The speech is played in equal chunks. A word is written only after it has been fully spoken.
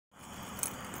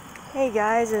Hey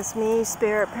guys, it's me,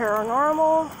 Spirit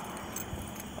Paranormal,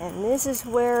 and this is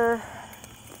where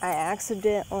I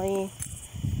accidentally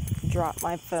dropped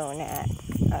my phone at.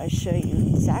 I'll show you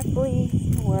exactly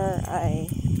where I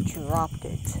dropped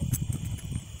it.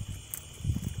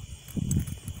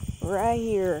 Right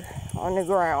here on the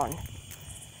ground.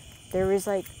 There was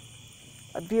like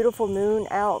a beautiful moon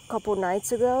out a couple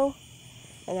nights ago,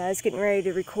 and I was getting ready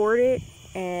to record it,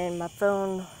 and my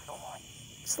phone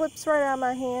slips right out of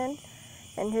my hand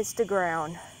and hits the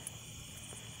ground.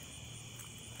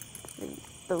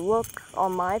 The look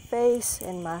on my face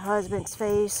and my husband's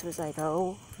face was like,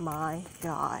 oh my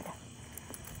God.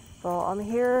 Well, I'm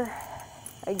here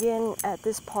again at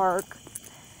this park.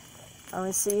 I'm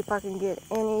going to see if I can get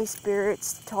any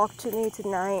spirits to talk to me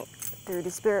tonight through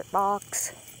the spirit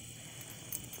box.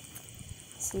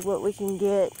 See what we can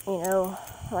get. You know,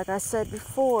 like I said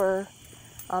before,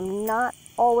 I'm not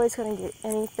always going to get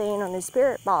anything on the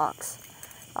spirit box.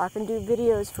 I can do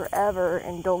videos forever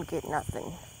and don't get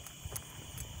nothing.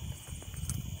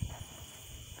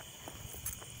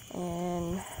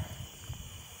 And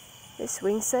this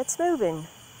swing set's moving.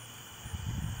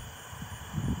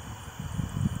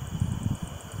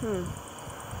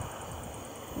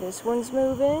 This one's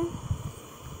moving.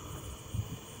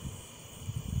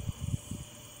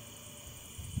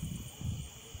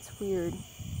 It's weird.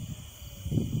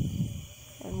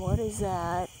 And what is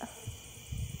that?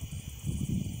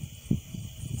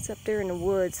 It's up there in the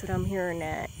woods that I'm hearing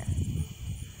that.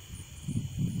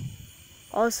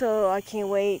 Also, I can't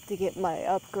wait to get my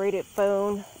upgraded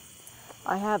phone.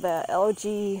 I have a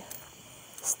LG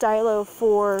Stylo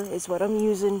 4 is what I'm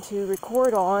using to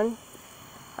record on.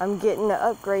 I'm getting the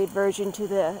upgrade version to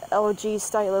the LG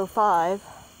Stylo 5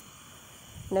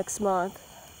 next month.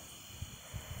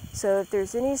 So if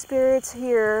there's any spirits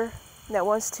here that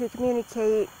wants to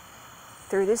communicate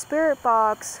through the spirit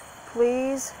box,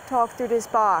 please talk through this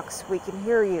box. We can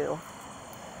hear you.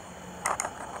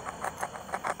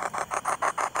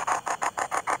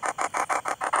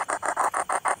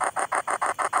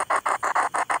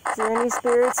 Is there any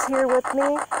spirits here with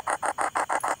me?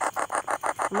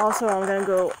 I'm going to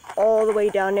go all the way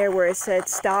down there where it said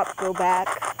stop, go back.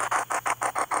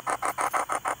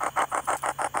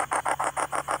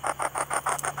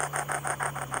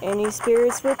 Any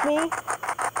spirits with me?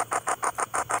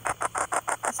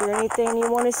 Is there anything you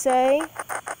want to say?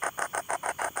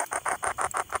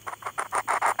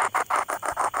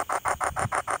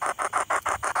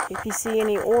 If you see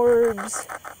any orbs,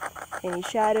 any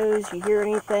shadows, you hear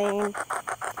anything,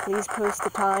 please post the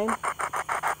time.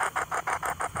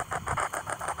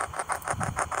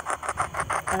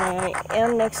 I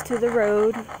am next to the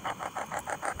road.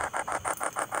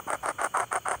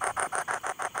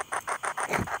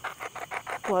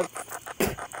 Blood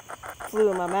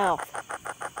flew in my mouth.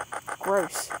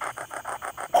 Gross.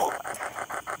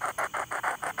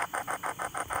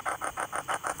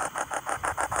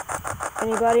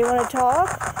 Anybody want to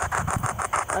talk?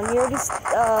 I'm here to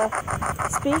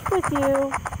speak with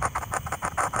you.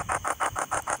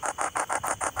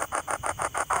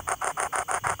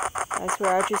 I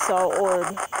swear I just saw an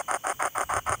orb.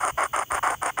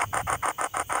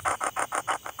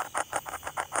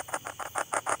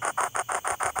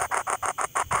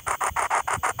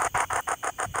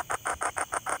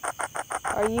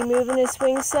 Are you moving the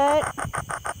swing set?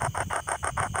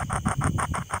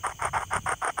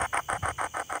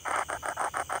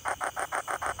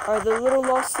 Are the little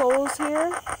lost souls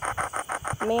here?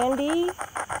 Mandy?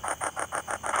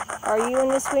 Are you in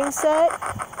the swing set?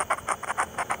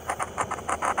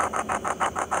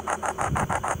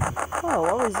 Oh,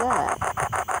 what was that?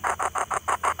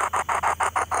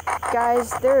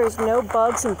 Guys, there is no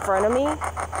bugs in front of me.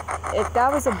 If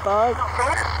that was a bug,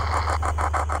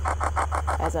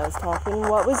 as I was talking,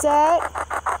 what was that?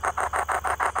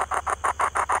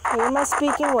 Who am I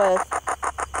speaking with?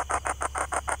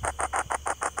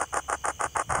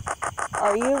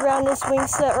 Are you around this swing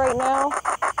set right now?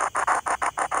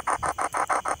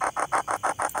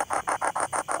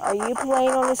 Are you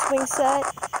playing on the swing set?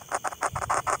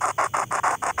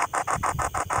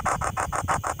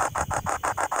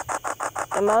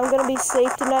 Am I going to be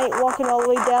safe tonight walking all the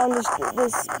way down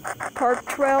this park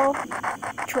trail?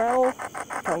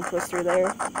 Tongue twister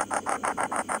there.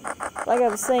 Like I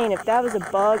was saying, if that was a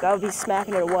bug, I would be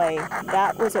smacking it away.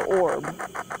 That was an orb.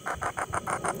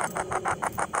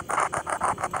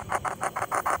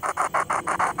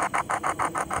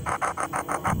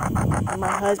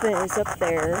 My husband is up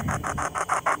there.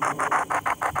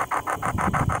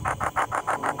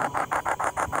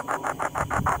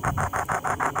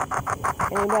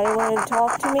 Anybody want to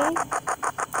talk to me?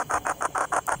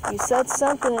 You said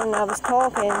something and I was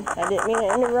talking. I didn't mean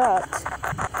to interrupt.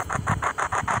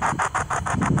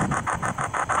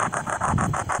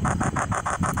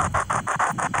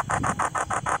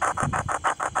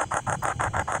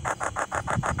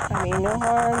 I mean no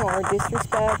harm or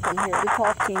disrespect. I'm here to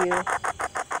talk to you.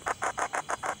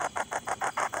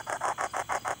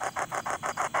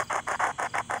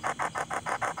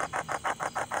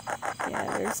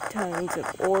 Yeah, there's tons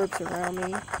of orbs around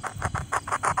me.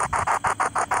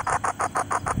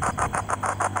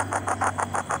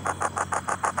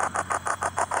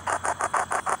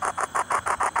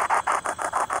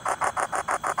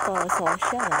 Oh, I saw a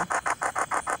shadow.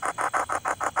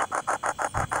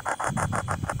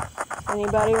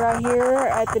 Anybody right here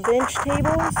at the bench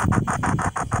tables?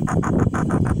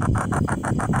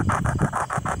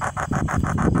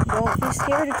 Don't be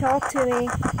scared to talk to me.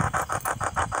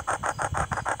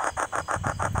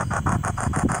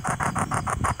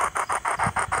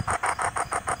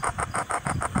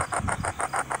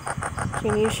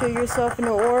 Can you show yourself an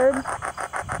orb?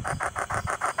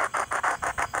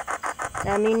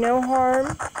 I mean no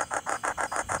harm.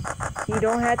 You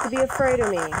don't have to be afraid of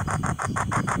me.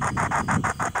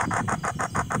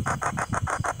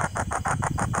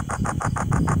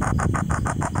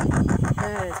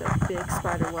 That is a big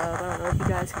spider web. I don't know if you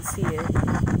guys can see it.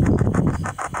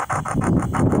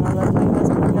 I'll let my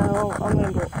husband know. I'm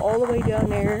going to go all the way down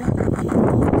there.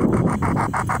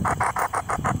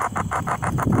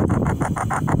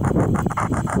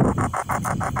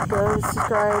 Go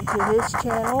subscribe to his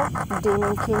channel,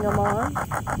 Demon King Amon.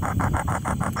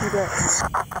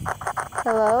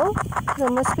 Hello? Who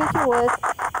am I speaking with?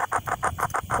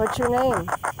 What's your name?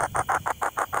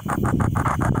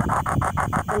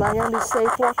 Am I going to be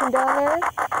safe walking down there?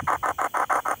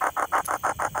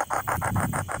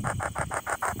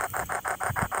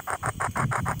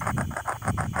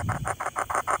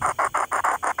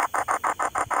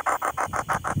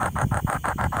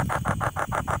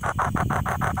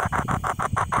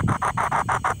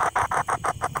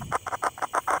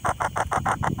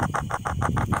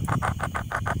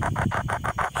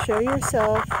 Show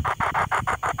yourself.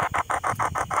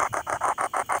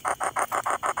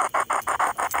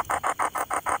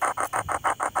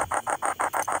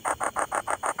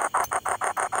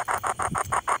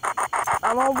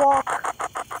 I'm gonna walk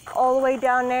all the way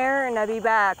down there and I'll be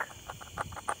back.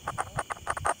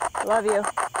 Love you.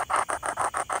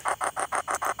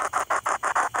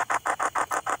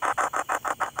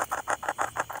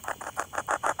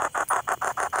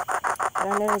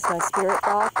 Down there is my spirit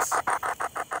box.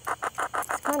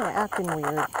 It's kind of acting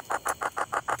weird.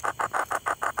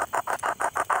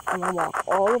 I'm gonna walk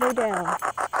all the way down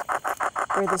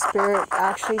where the spirit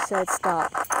actually said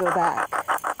stop, go back.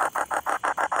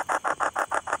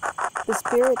 The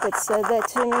spirit that said that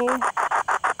to me,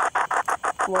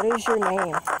 what is your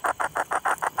name?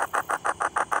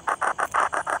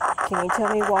 Can you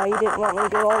tell me why you didn't want me to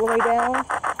go all the way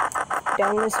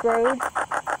down this road?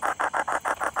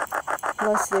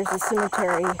 Unless there's a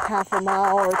cemetery half a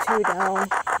mile or two down.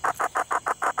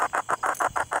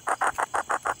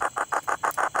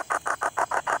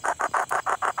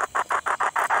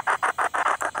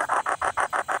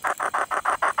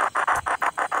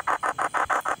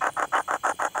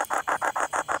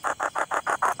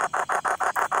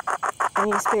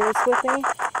 Any spirits with me?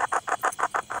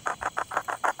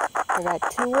 I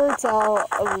got 2 words out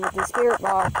of the spirit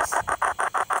box.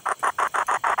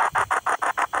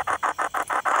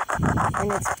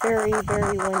 And it's very,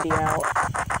 very windy out.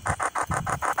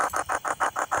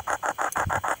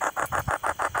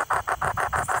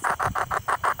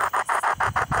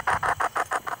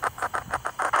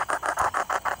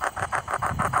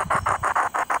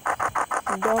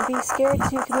 And don't be scared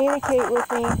to communicate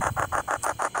with me.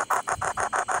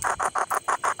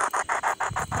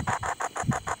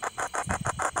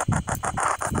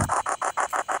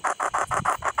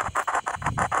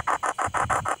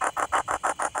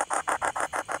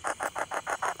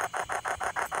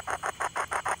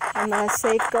 Am I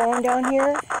safe going down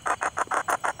here?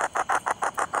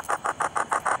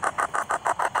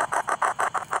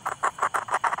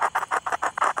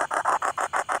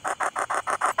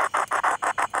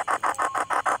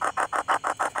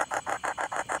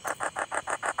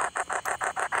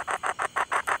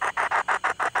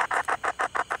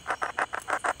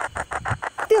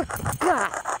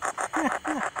 God.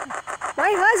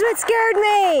 My husband scared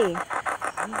me!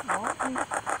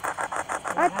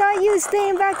 I thought you were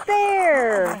staying back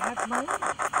there.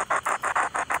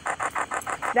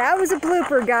 That was a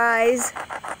blooper, guys.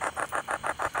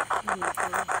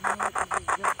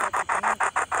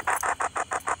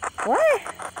 What?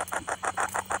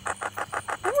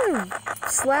 I'm could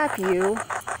slap you.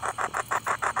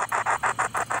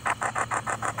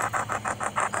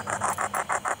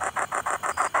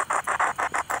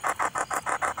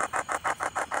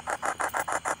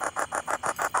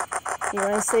 You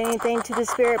want to say anything to the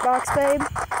spirit box, babe?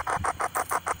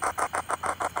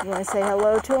 You want to say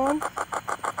hello to him?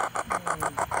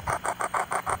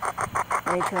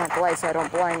 Let me turn up the light so I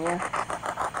don't blind you.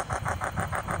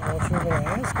 What you going to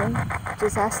ask him?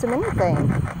 Just ask him anything.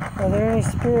 Are there any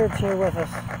spirits here with us?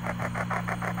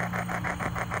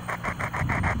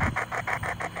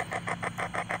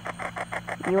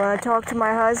 You want to talk to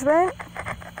my husband?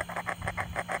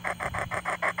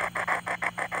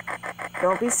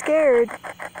 Don't be scared.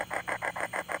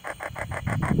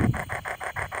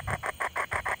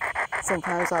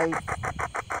 Sometimes I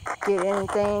get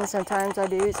anything, sometimes I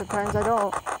do, sometimes I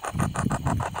don't.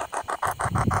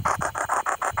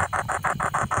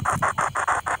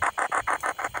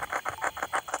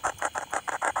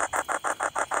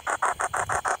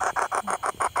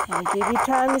 I'll give you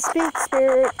time to speak,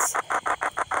 spirits,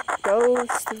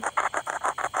 ghosts,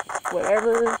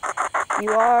 whatever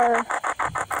you are.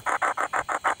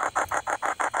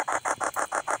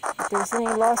 If there's any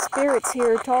lost spirits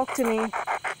here, talk to me.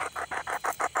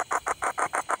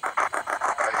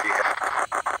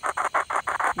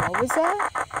 What was that?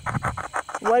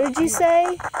 What did you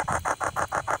say?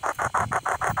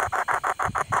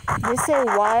 Did you say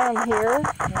why I'm here?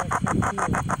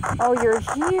 Oh, you're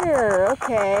here.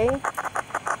 Okay.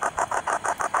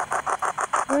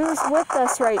 Who's with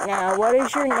us right now? What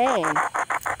is your name?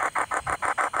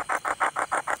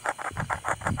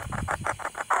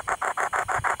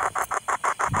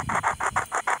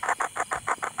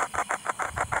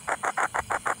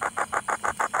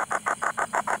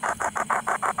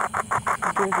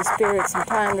 Give the spirits some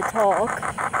time to talk.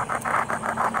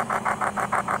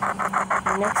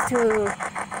 We're next to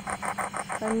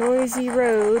a noisy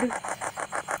road.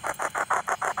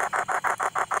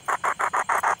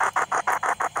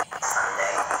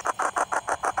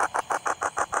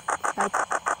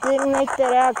 I didn't make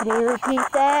that out. Can you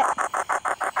repeat that?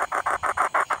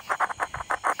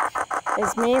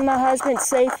 Is me and my husband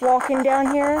safe walking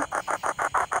down here?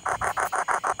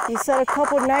 You said a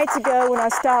couple of nights ago when I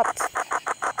stopped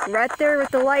right there with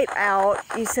the light out,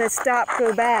 you said stop,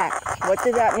 go back. What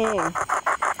did that mean?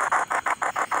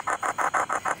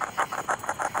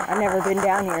 I've never been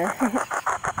down here.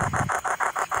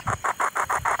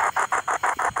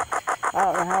 I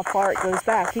don't know how far it goes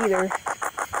back either.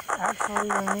 Actually,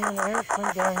 when me and Eric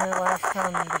went down here last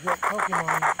time to get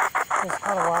Pokemon, it was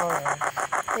quite a while ago.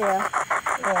 Yeah.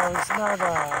 Yeah, it was not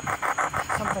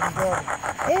something dead.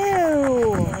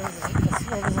 Ew! It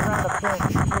was around a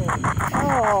bench, too.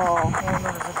 Oh. And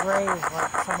there was a grave,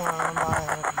 like somewhere around by,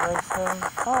 like a gravestone.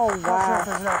 Oh, I'm not sure if wow.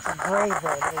 there's an actual grave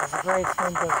there, but it was a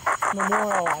gravestone to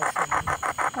memorialize someone.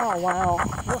 Oh, wow.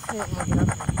 We'll see it when we get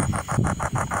up there.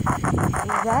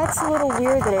 That's a little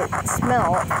weird that it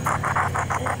smelled.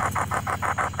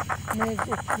 I mean, it's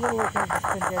a little like it's just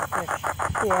been dead fish.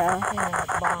 Yeah. You know,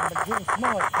 like bomb, but it didn't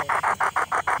smell like fish.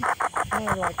 It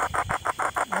smelled like,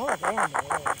 more like animal,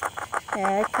 really.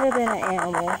 Yeah, it could have been an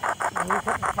animal. And we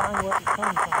couldn't find where it was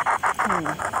coming from.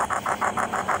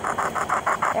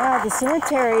 Yeah, the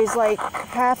cemetery is like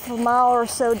half a mile or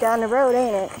so down the road,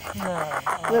 ain't it? No.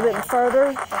 A little bit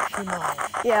further? About 2 miles.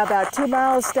 Yeah, about 2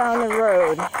 miles down the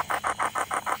road.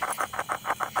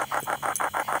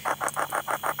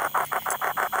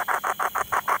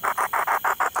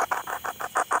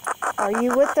 Are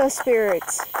you with those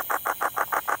spirits?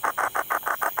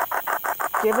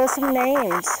 Give us some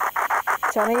names.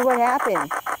 Tell me what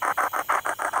happened.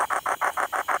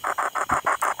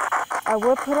 I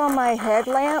would put on my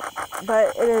headlamp,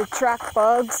 but it attracts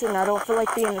bugs, and I don't feel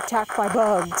like being attacked by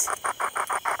bugs.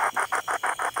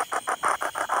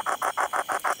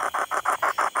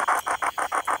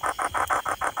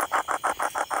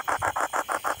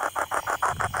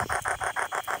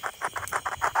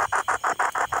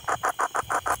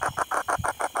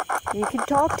 You can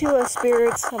talk to us,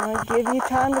 spirits. I'm going to give you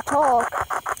time to talk.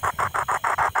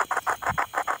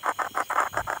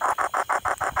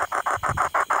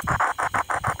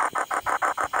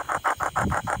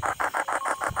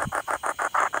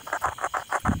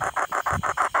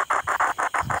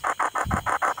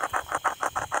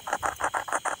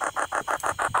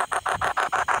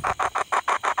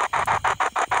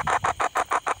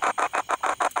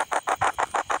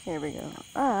 Here we go.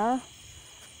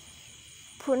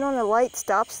 Putting on a light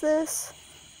stops this?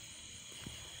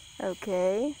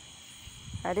 Okay.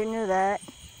 I didn't know that.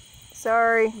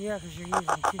 Sorry. Yeah, because you're using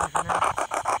 2 different apps.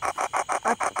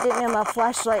 I didn't know my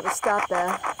flashlight would stop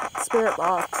the spirit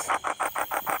box.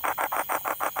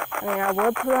 I mean, I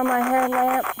would put on my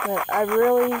headlamp, but I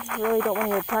really don't want to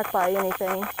get attacked by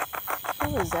anything.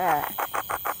 What was that?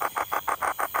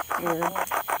 Weird.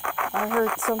 I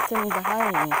heard something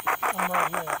behind me. I'm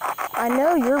right here. I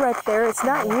know you're right there. It's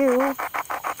not you.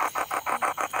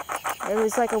 It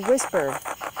was like a whisper.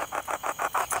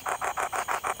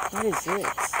 What is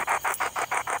this?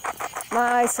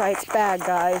 My eyesight's bad,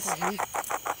 guys.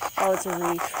 Oh, it's a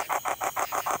reef.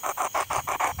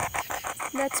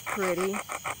 That's pretty.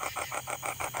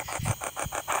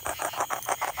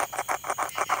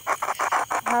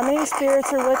 How many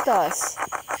spirits are with us?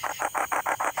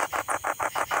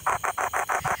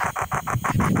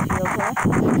 You okay?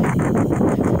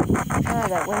 Ah,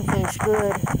 that wind feels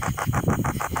good.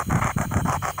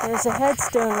 There's a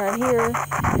headstone right here.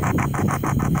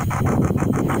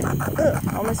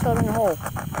 Ugh, almost fell in the hole.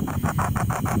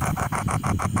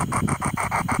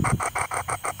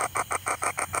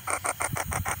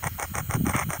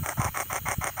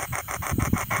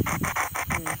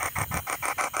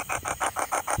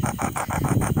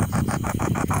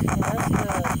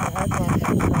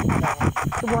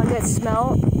 The one that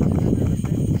smelled?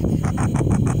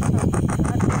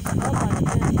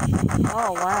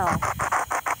 Oh, wow.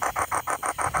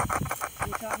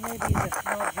 We thought maybe the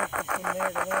smell drifted from there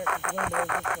to there because the window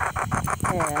was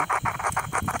Yeah.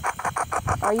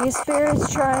 Are you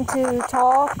spirits trying to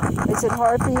talk? Is it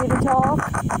hard for you to talk?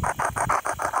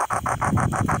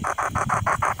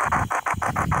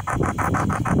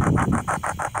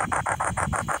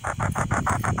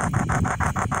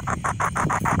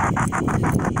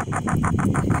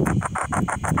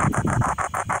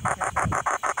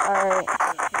 Alright.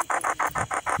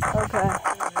 Okay.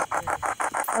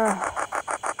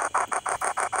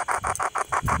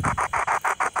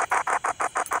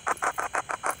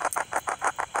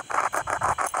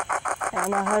 And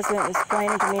my husband was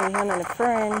explaining to me, him and a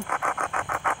friend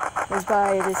was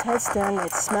by this headstone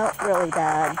that smelled really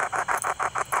bad.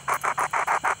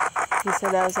 He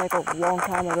said that was like a long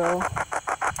time ago.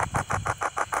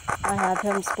 I have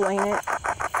him explain it.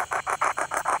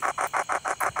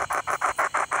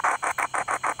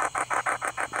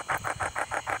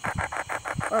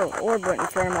 Oh, orb went in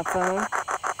front of my phone.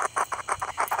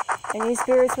 Any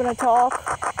spirits want to talk?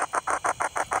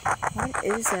 What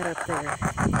is that up there?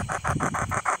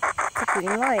 It's a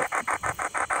green light.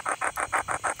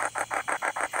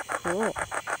 Cool.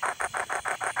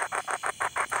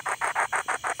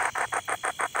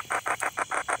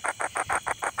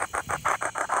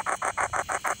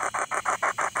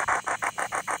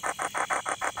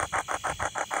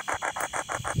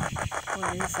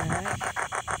 What is that?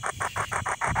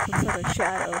 Looks like a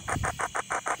shadow.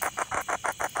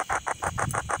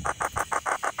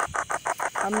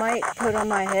 I might put on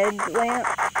my headlamp,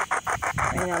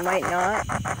 and I might not.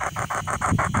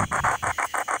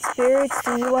 Spirits,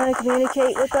 do you want to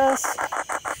communicate with us?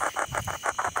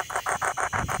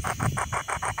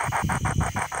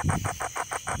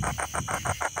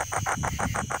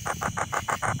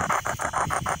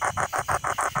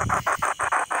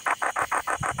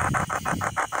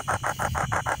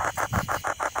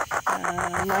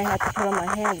 I might have to put on my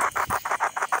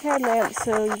headlamp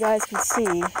so you guys can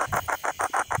see.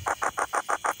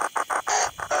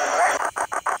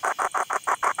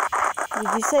 Did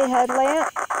you say headlamp?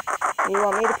 You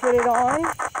want me to put it on?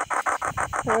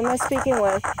 Who am I speaking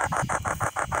with?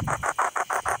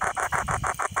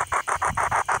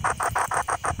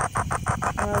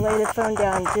 I'm going to lay the phone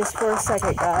down just for a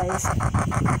second, guys.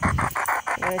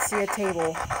 You're going to see a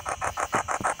table.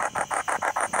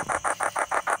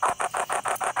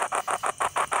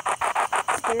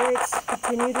 Spirits,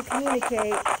 continue to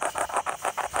communicate.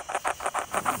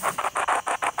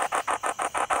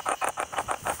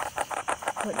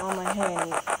 Putting on my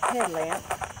headlamp.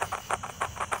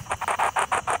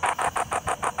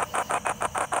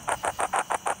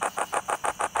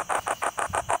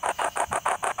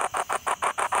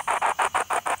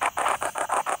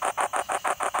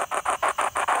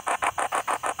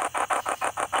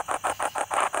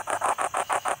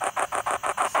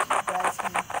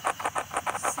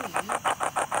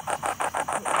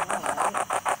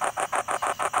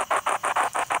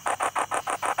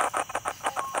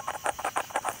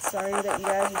 Sorry that you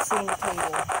guys are seeing the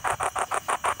table.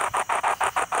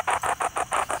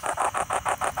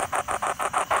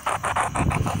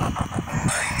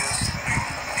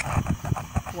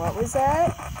 What was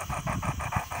that?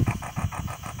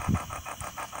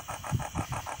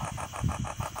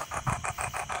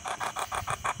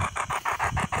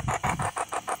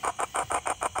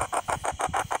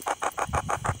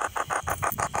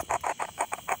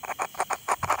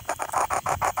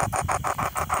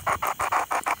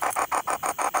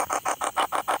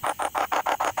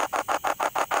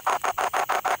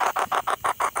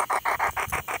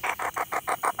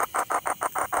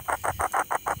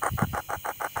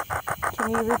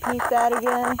 me repeat that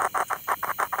again?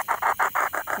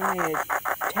 I'm going to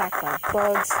attack my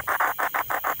bugs.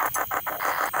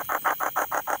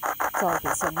 That's all I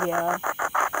can say, yeah.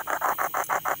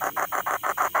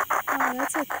 Oh,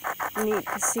 that's a neat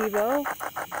gazebo.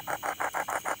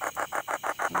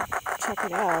 Check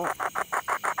it out.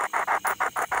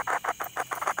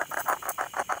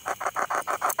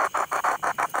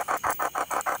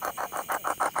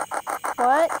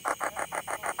 What?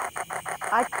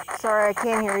 Sorry, I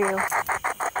can't hear you.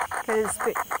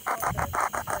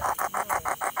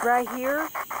 Right here?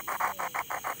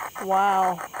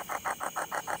 Wow.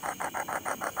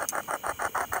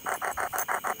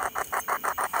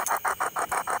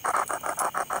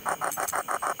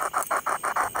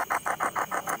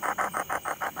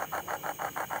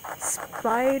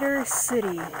 Spider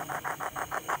City.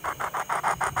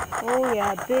 Oh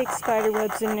yeah, big spider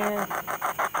webs in there.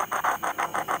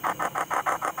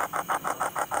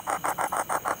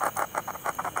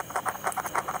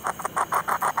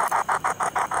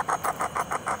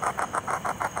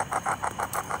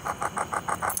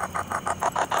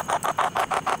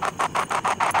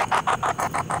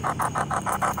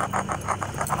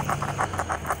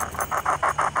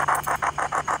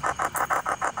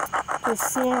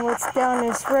 Just seeing what's down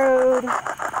this road.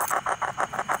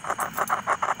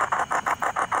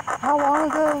 How long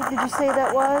ago did you say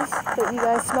that was? That you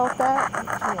guys smelt that?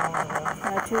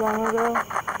 Not too long ago. Not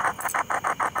too long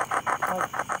ago?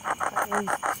 Like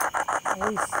at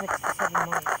least 6 to 7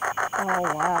 months. Oh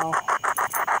wow.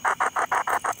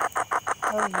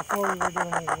 That was before we were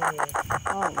doing these videos.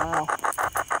 Oh wow.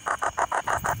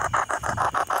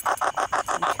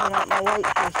 I'll turn out my light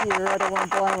for here. I don't want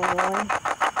to blind anyone.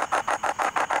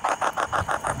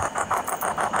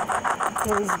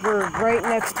 Because we're right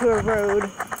next to a road.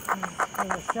 And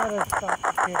the shadow stopped to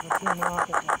be able to tune off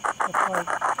it. It's like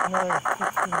another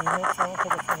 15 minutes. I don't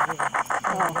think it's going to be the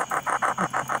same difference.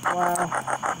 Wow.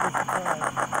 Be surprised.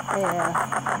 Yeah.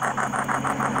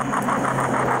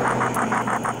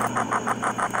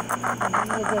 And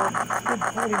it was a good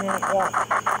 40-minute walk.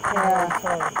 Yeah.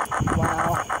 So,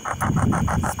 Wow.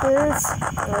 Spirits,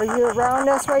 are you around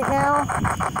us right now?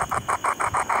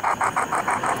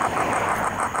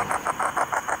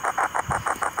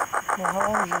 well, how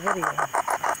long is your video?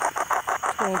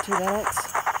 22 minutes.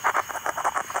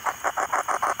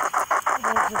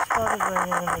 It just started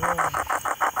raining in the room.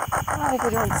 I hope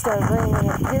it don't start raining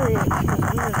in period. Because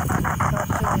we were not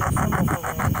seeing the symbol for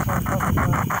rain, so I'm probably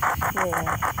going.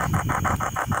 Yeah.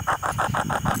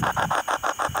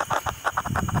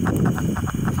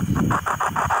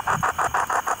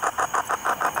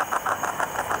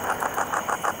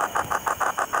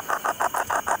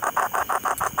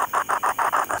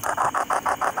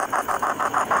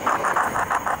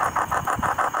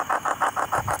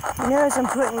 You notice I'm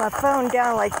putting my phone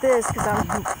down like this because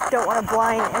I don't want to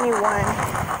blind anyone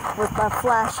with my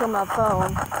flash on my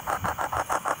phone.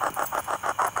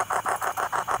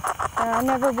 And I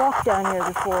never walked down here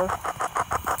before.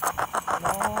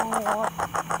 Long walk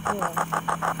to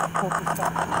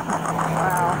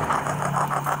Wow.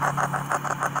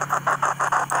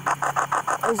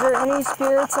 Is there any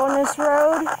spirits on this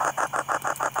road?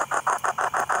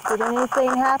 Did anything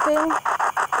happen?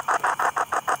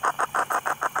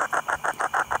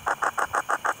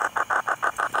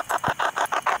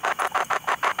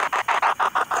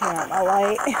 Turn out my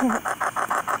light.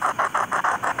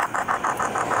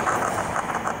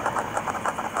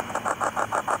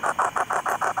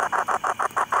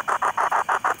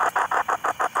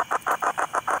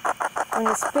 When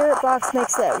the spirit box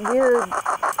makes that weird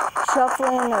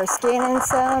shuffling or scanning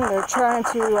sound, they're trying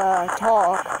to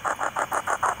talk.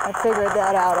 I figured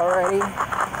that out already.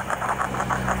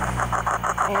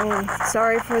 And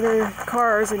sorry for the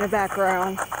cars in the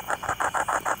background. Is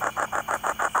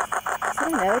that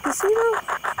another casino?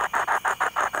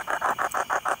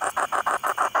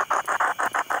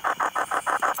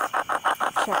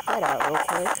 Check that out real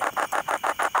quick.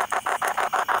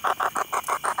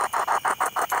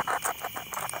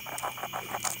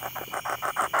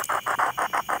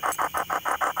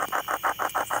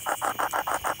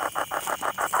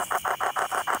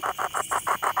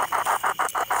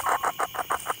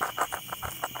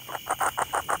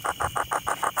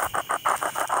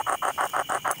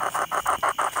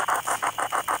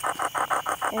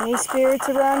 Any spirits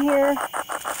around here?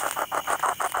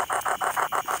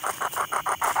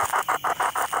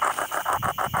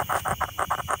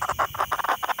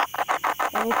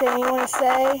 Anything you want to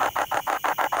say?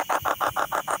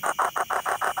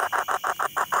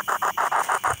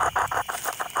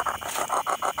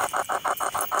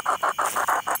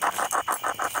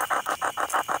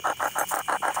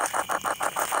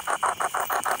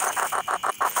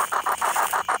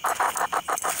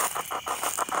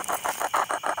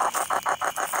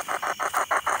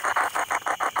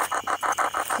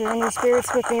 there any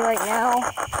spirits with me right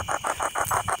now?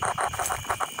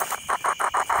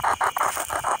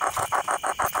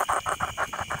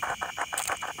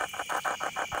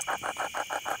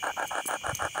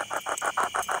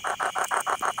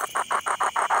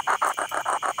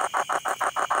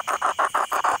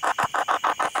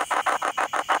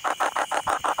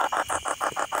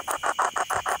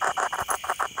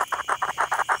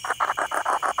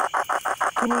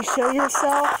 Can you show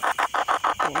yourself?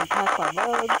 Can you talk my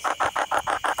bugs?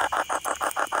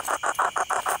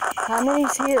 How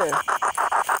many's here?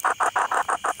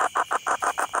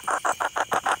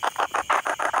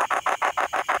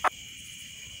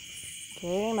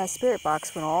 Okay, my spirit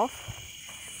box went off.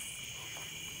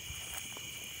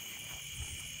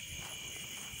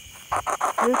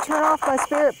 Who turned off my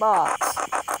spirit box?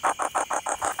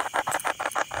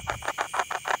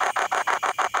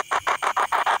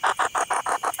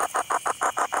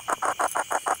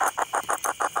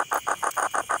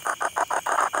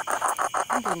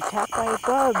 I'm getting attacked by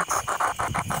bugs.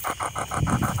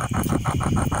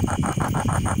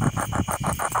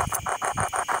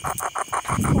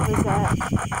 What was that?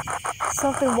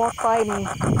 Something walked by me.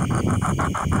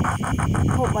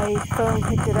 Hope my phone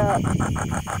picked it up.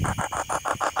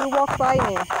 Who walked by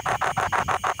me?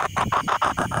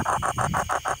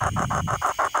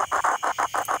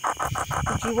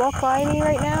 Did you walk by me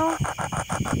right now?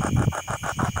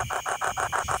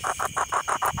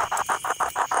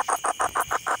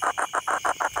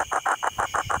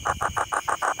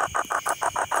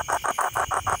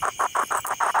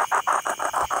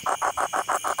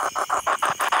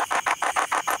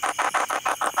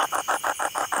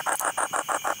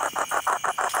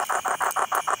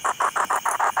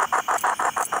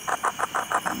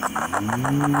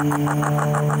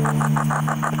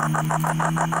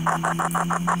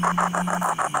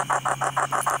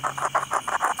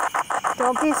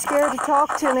 Don't be scared to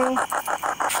talk to me.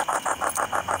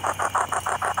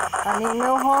 I mean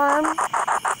no harm.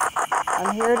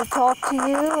 I'm here to talk to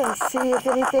you and see if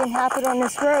anything happened on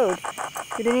this road.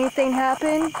 Did anything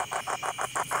happen?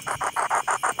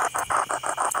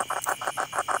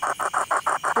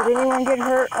 Did anyone get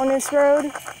hurt on this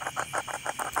road?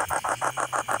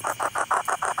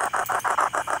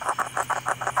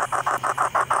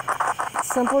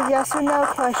 Simple yes or no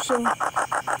question.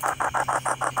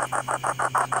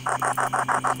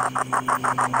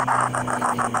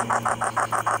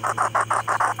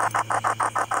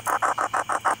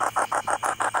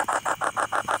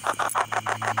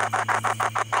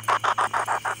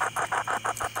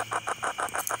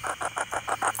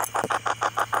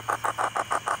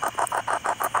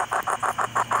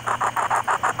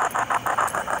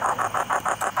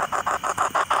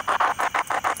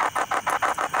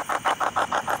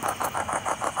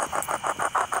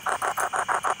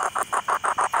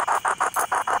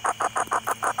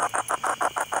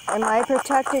 Am I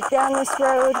protected down this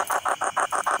road?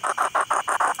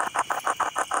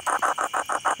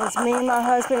 Is me and my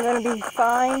husband going to be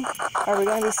fine? Are we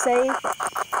going to be safe?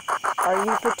 Are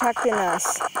you protecting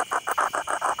us?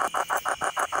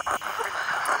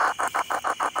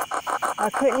 I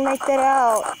couldn't make that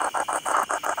out.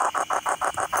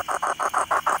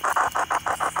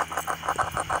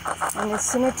 And the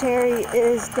cemetery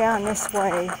is down this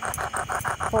way.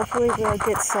 Hopefully we'll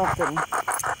get something.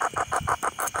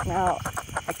 Now,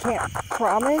 I can't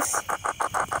promise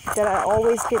that I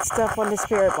always get stuff on the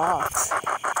spirit box.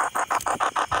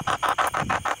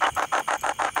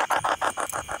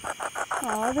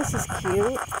 Oh, this is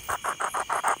cute.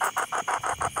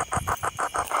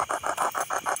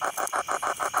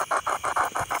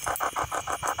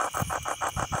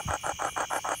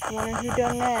 I wonder who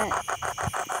done that.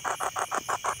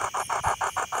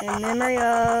 In memory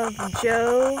of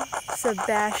Joe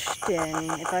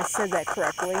Sebastian, if I said that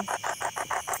correctly.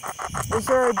 Is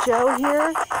there a Joe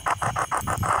here?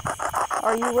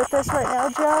 Are you with us right now,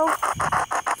 Joe?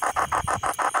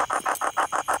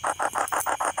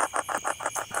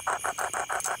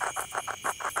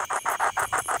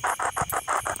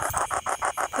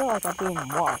 I feel like I'm being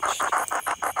watched.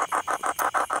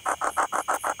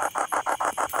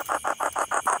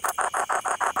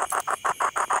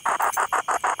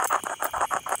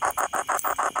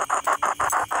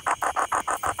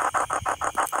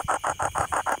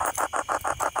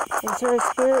 Is there a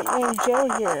spirit named Joe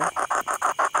here?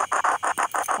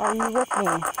 Are you with me?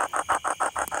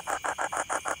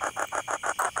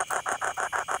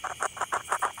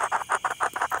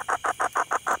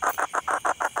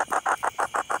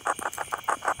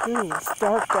 Ooh, it's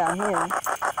dark down here.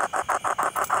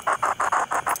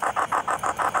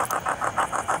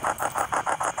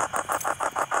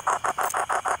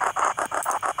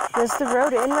 Does the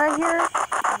road end right here?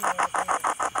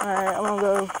 Alright, I'm gonna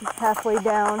go halfway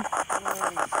down.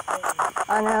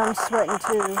 I know, I'm sweating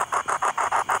too.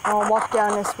 I'll walk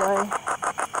down this way.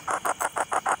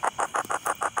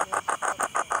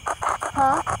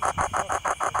 Huh?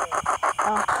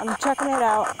 Oh, I'm checking it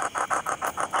out.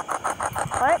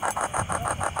 What?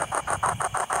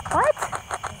 What?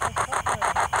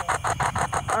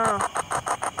 Oh.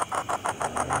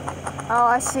 Oh,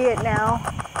 I see it now.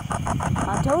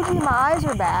 I told you my eyes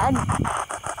are bad.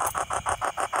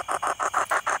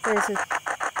 There's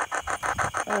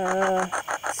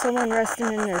someone resting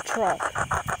in their truck.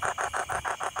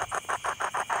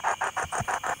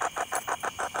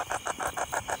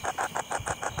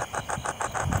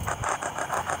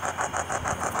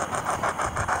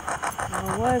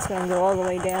 I was going to go all the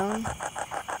way down.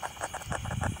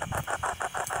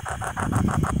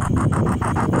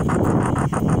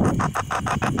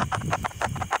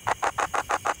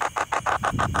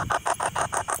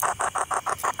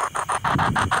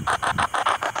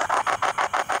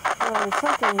 Oh,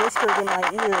 something whispered in my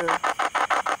ear.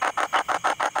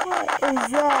 What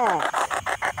is that?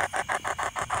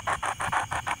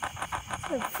 It's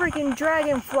a freaking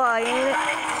dragonfly, ain't it?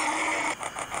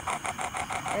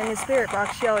 And the spirit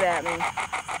box yelled at me.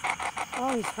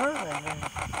 Oh, he's hurt right now.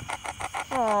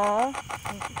 Aww.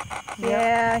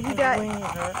 Yeah, he got... His wing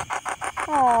was hurt.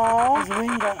 Aww. His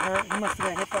wing got hurt. He must have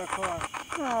got hit by a car.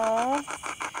 Aww.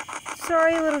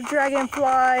 Sorry, little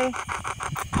dragonfly.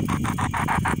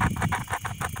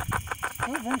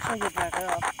 He'll eventually get back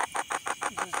up.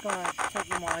 He's just going to take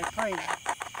him while he prays.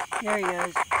 There he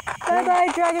is. Bye-bye,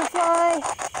 dragonfly.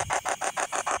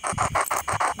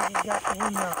 He just got the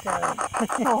wind knocked out of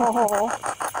him. Oh.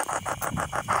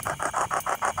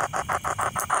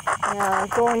 Now,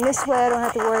 going this way, I don't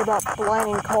have to worry about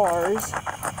blinding cars.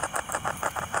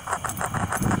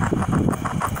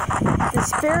 The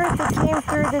spirit that came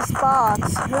through this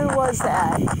box, who was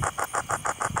that?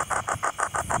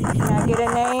 Can I get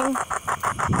a name?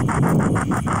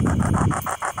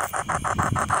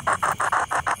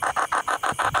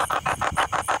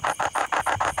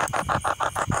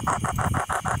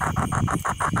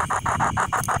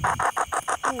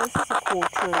 Oh, this is a cool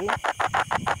tree.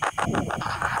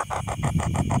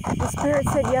 The spirit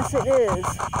said, yes, it is.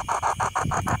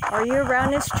 Are you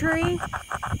around this tree?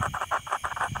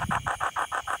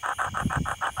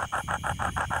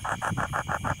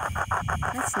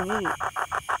 That's neat.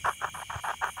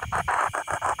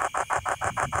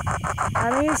 How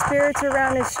many spirits are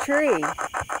around this tree?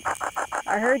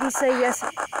 I heard you say yes.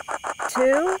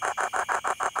 2?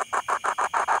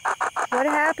 What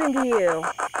happened to you?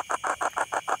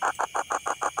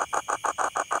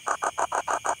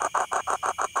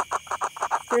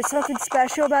 There's something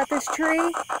special about this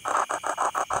tree?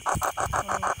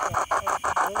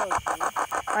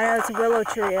 I know it's a willow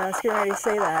tree. I was getting ready to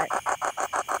say that.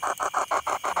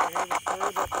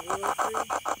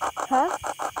 Huh?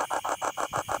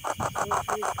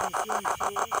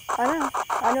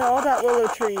 I know all about willow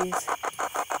trees.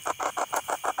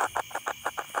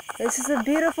 This is a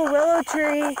beautiful willow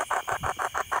tree.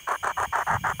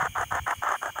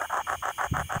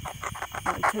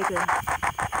 Let me take a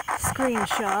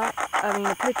screenshot,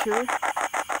 a picture.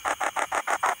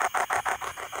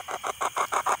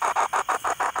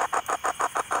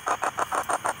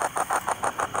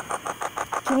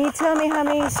 Can you tell me how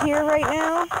many's here right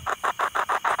now?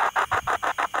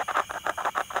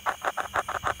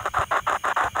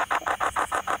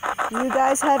 You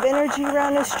guys have energy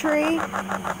around this tree?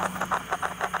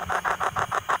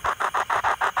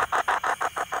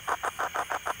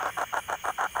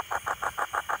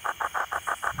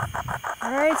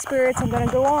 Alright, spirits, I'm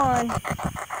gonna go on.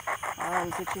 I'm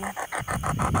itching.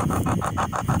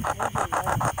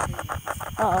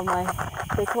 Uh-oh, my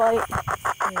thick light.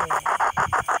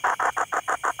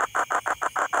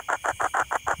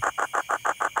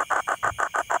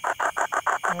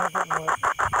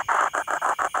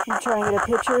 You trying to get a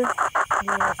picture?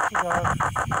 Yes, too dark.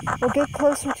 Well, get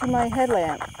closer to my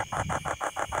headlamp.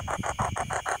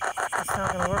 It's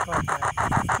not going to work like that.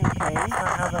 Okay. It's not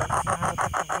how the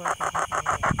pictures work.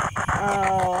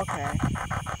 Oh, okay.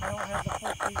 I don't have the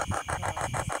full piece.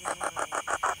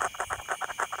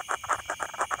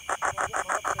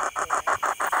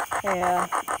 Yeah.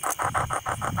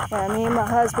 Yeah, me and my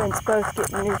husband's both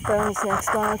getting new phones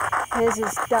next month. His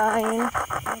is dying.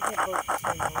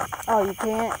 Oh, you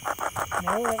can't?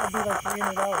 No, that would be like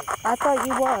 $300. I thought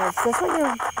you was. That's what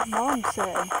your mom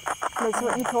said. That's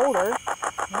what you told her.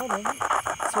 No, I didn't.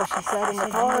 That's what she said in the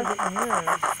You car. were getting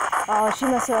yours, Oh, she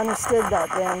must have understood that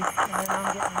then. and then I'm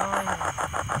getting mine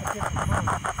a different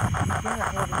month. You can't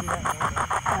afford to do that right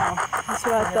now. Oh.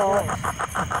 That's what I thought.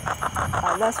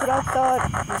 That's what I thought,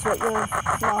 is what your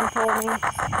mom told me.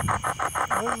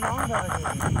 Where's mom down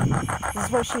here? This is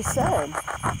what she said.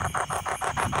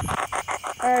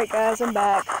 Alright guys, I'm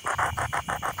back.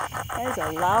 That is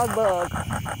a loud bug.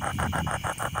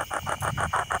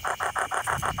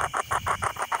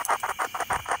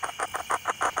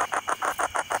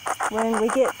 When we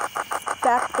get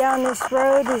back down this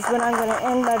road is when I'm going to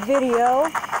end my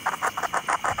video.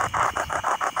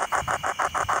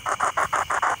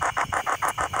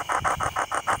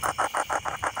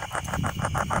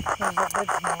 There's a big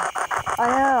smell. I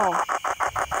know.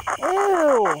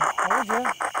 Ew. Told ya.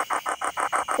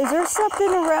 Is there something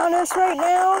around us right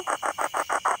now?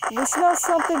 We smell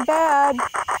something bad.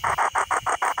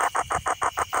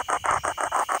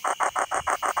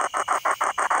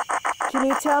 Can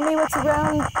you tell me what's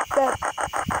around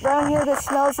here that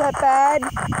smells that bad?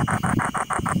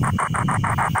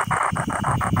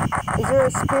 Is there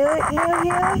a spirit near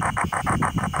here?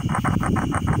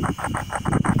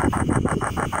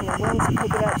 And the wind's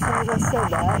picking up as soon as I said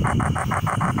that.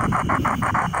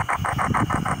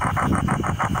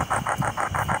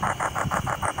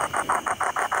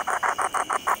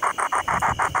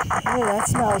 Hey, that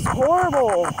smells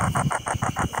horrible.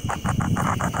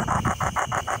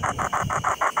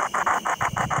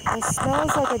 It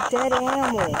smells like a dead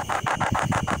animal.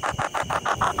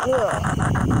 Ugh.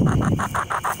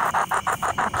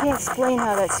 I can't explain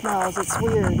how that smells. It's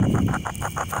weird.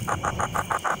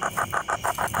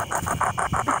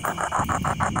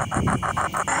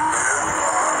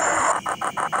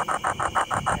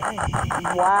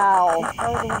 Wow.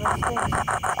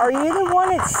 Are you the one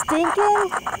that's stinking?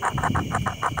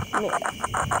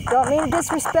 Don't mean to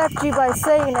disrespect you by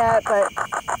saying that, but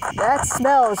that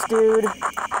smells, dude.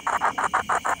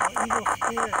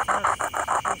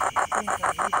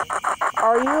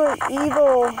 Are you an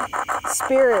evil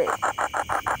spirit?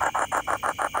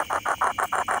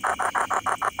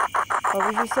 What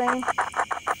was you saying?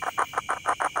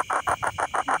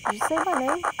 Did you say my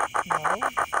name? No.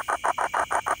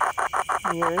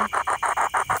 Weird.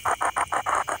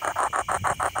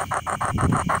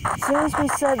 As soon as we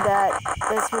said that,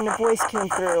 that's when the voice came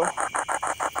through.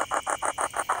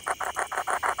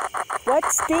 What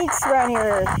stinks around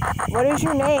here? What is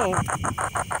your name?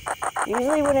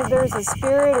 Usually when there's a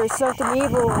spirit or something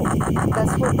evil,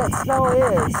 that's what that smell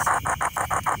is.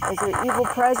 Is an evil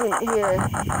present here.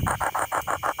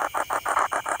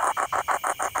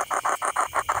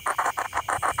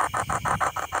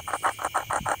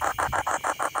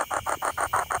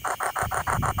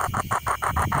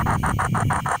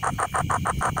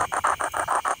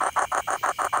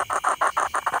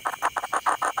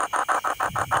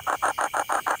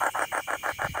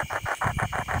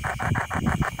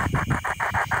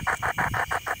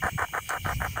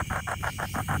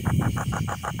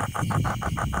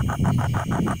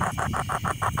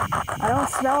 I don't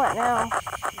smell it now.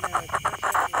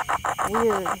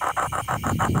 Weird.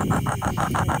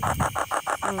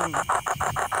 I know.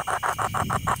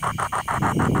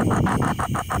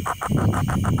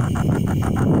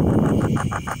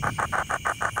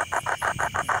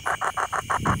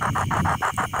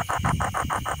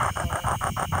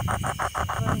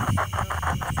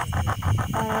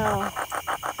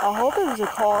 I hope it was a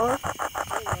car.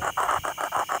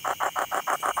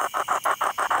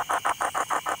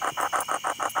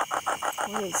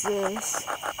 What is this?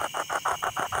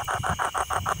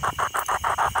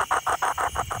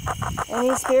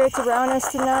 Any spirits around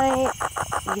us tonight?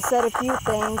 You said a few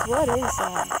things. What is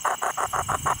that?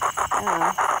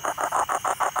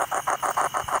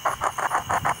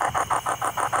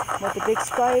 With the big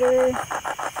spider.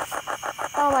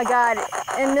 Oh my God,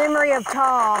 in memory of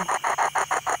Tom.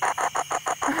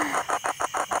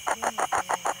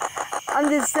 I'm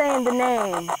just saying the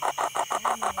name.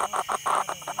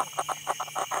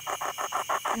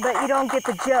 But you don't get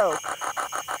the joke.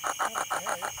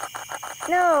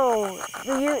 No,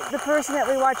 the person that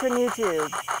we watch on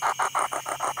YouTube.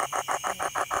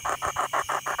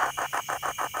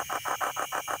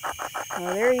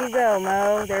 Well, there you go,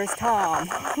 Mo. There's Tom.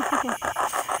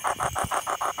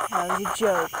 That was a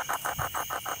joke.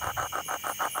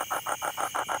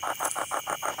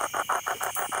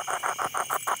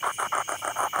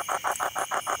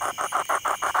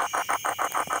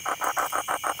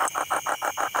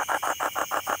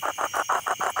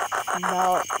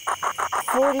 About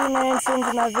 40 minutes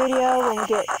into my video, when we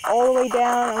get all the way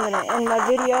down, I'm going to end my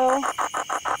video.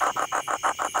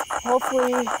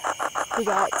 Hopefully we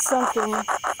got something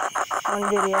on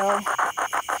video.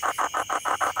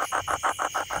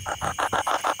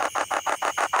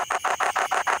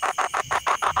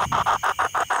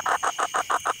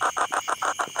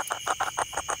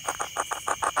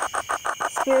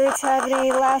 guys have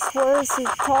any last words to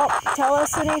tell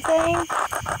us anything?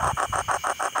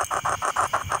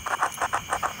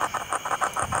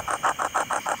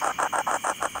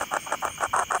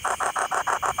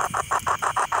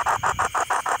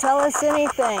 Tell us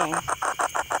anything.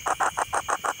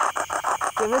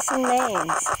 Give us some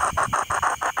names.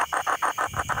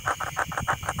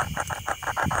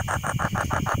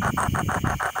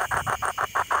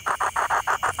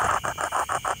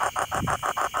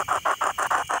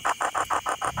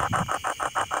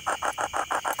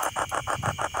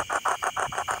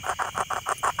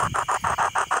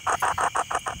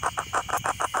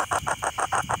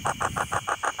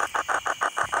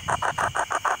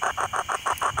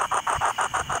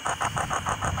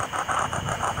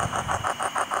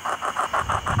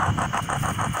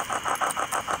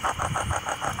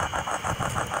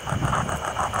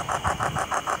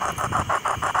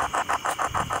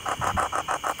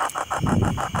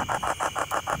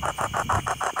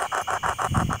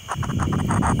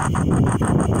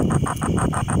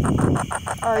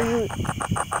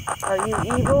 Are you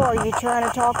evil? Are you trying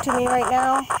to talk to me right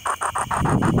now?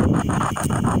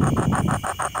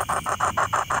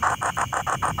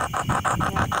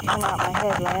 Turn out my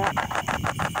headlamp.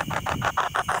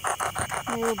 A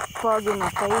little bug in my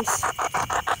face.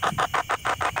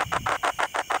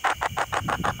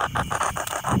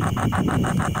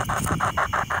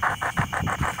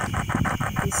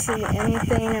 If you see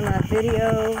anything in my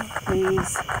video,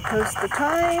 please post the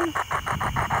time.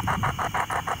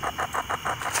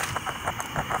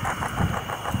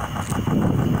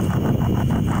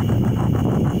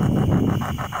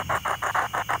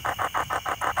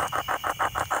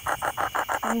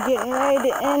 I'm getting ready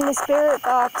to end the spirit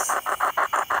box.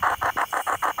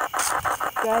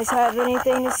 You guys have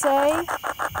anything to say?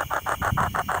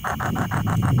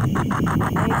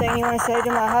 Anything you want to say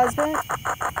to my husband?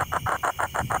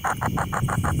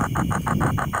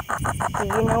 Do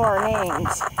you know our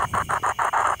names?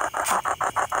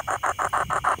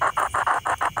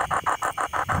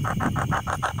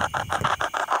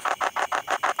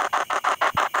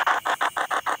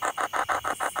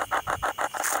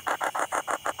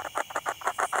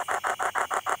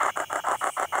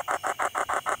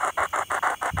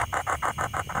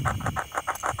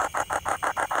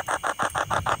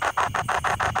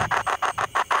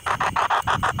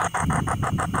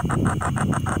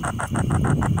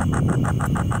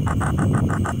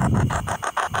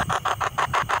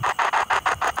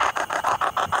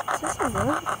 Is this a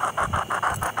road?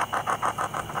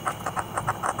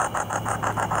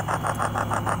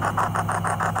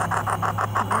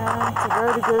 Yeah, it's a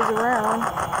road that goes around.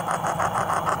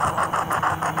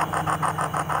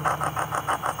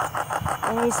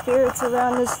 Any spirits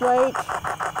around this lake?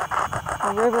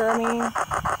 Or river, I mean.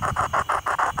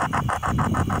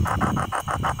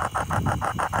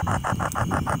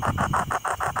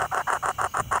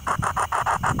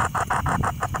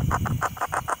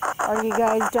 Are you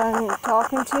guys done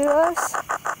talking to us?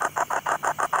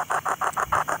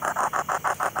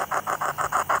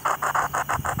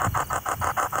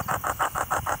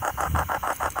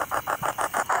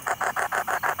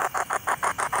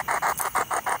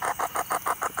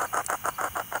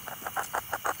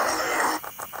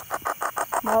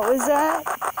 What was that?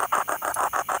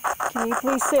 Can you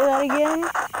please say that again?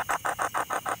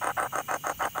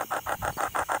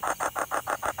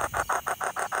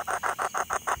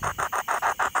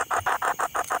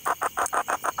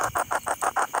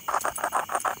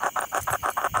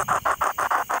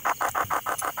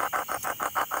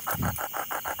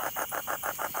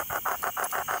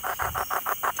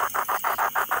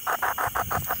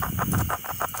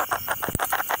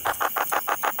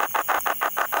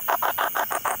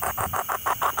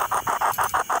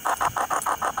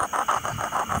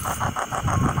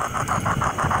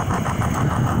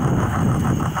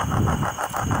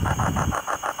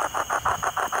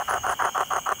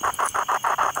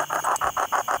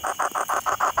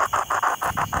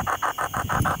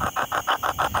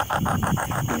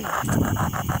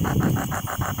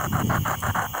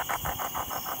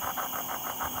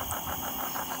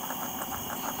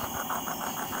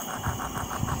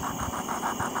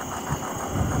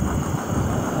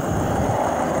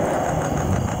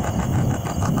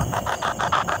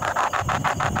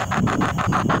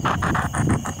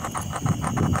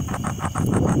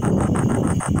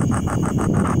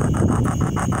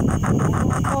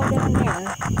 Fall down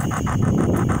there.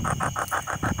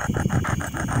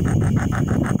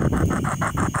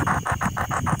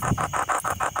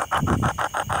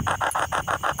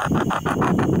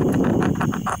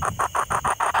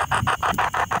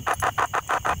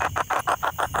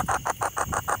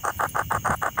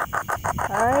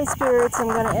 Alright,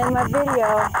 watching my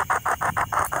video.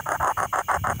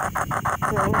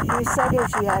 So in a few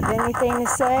seconds, you have anything to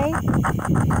say?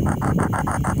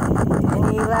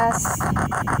 Any last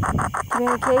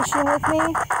communication with me?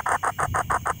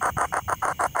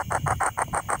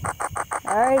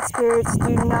 Alright, spirits,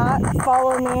 do not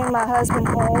follow me and my husband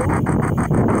home.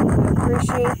 We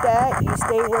appreciate that. You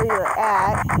stay where you're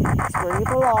at. It's where you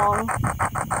belong.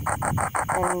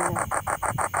 And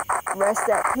rest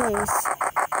at peace.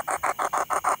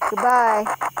 Goodbye.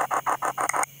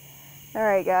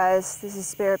 Alright guys, this is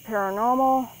Spirit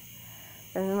Paranormal.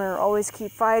 Remember, always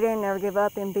keep fighting, never give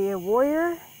up, and be a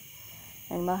warrior.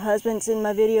 And my husband's in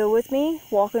my video with me,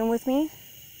 walking with me.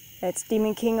 That's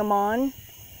Demon King Amon.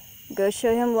 Go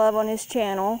show him love on his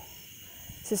channel.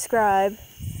 Subscribe.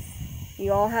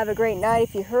 You all have a great night.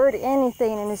 If you heard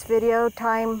anything in this video,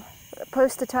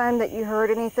 post the time that you heard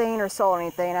anything or saw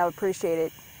anything. I would appreciate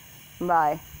it.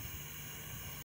 Bye.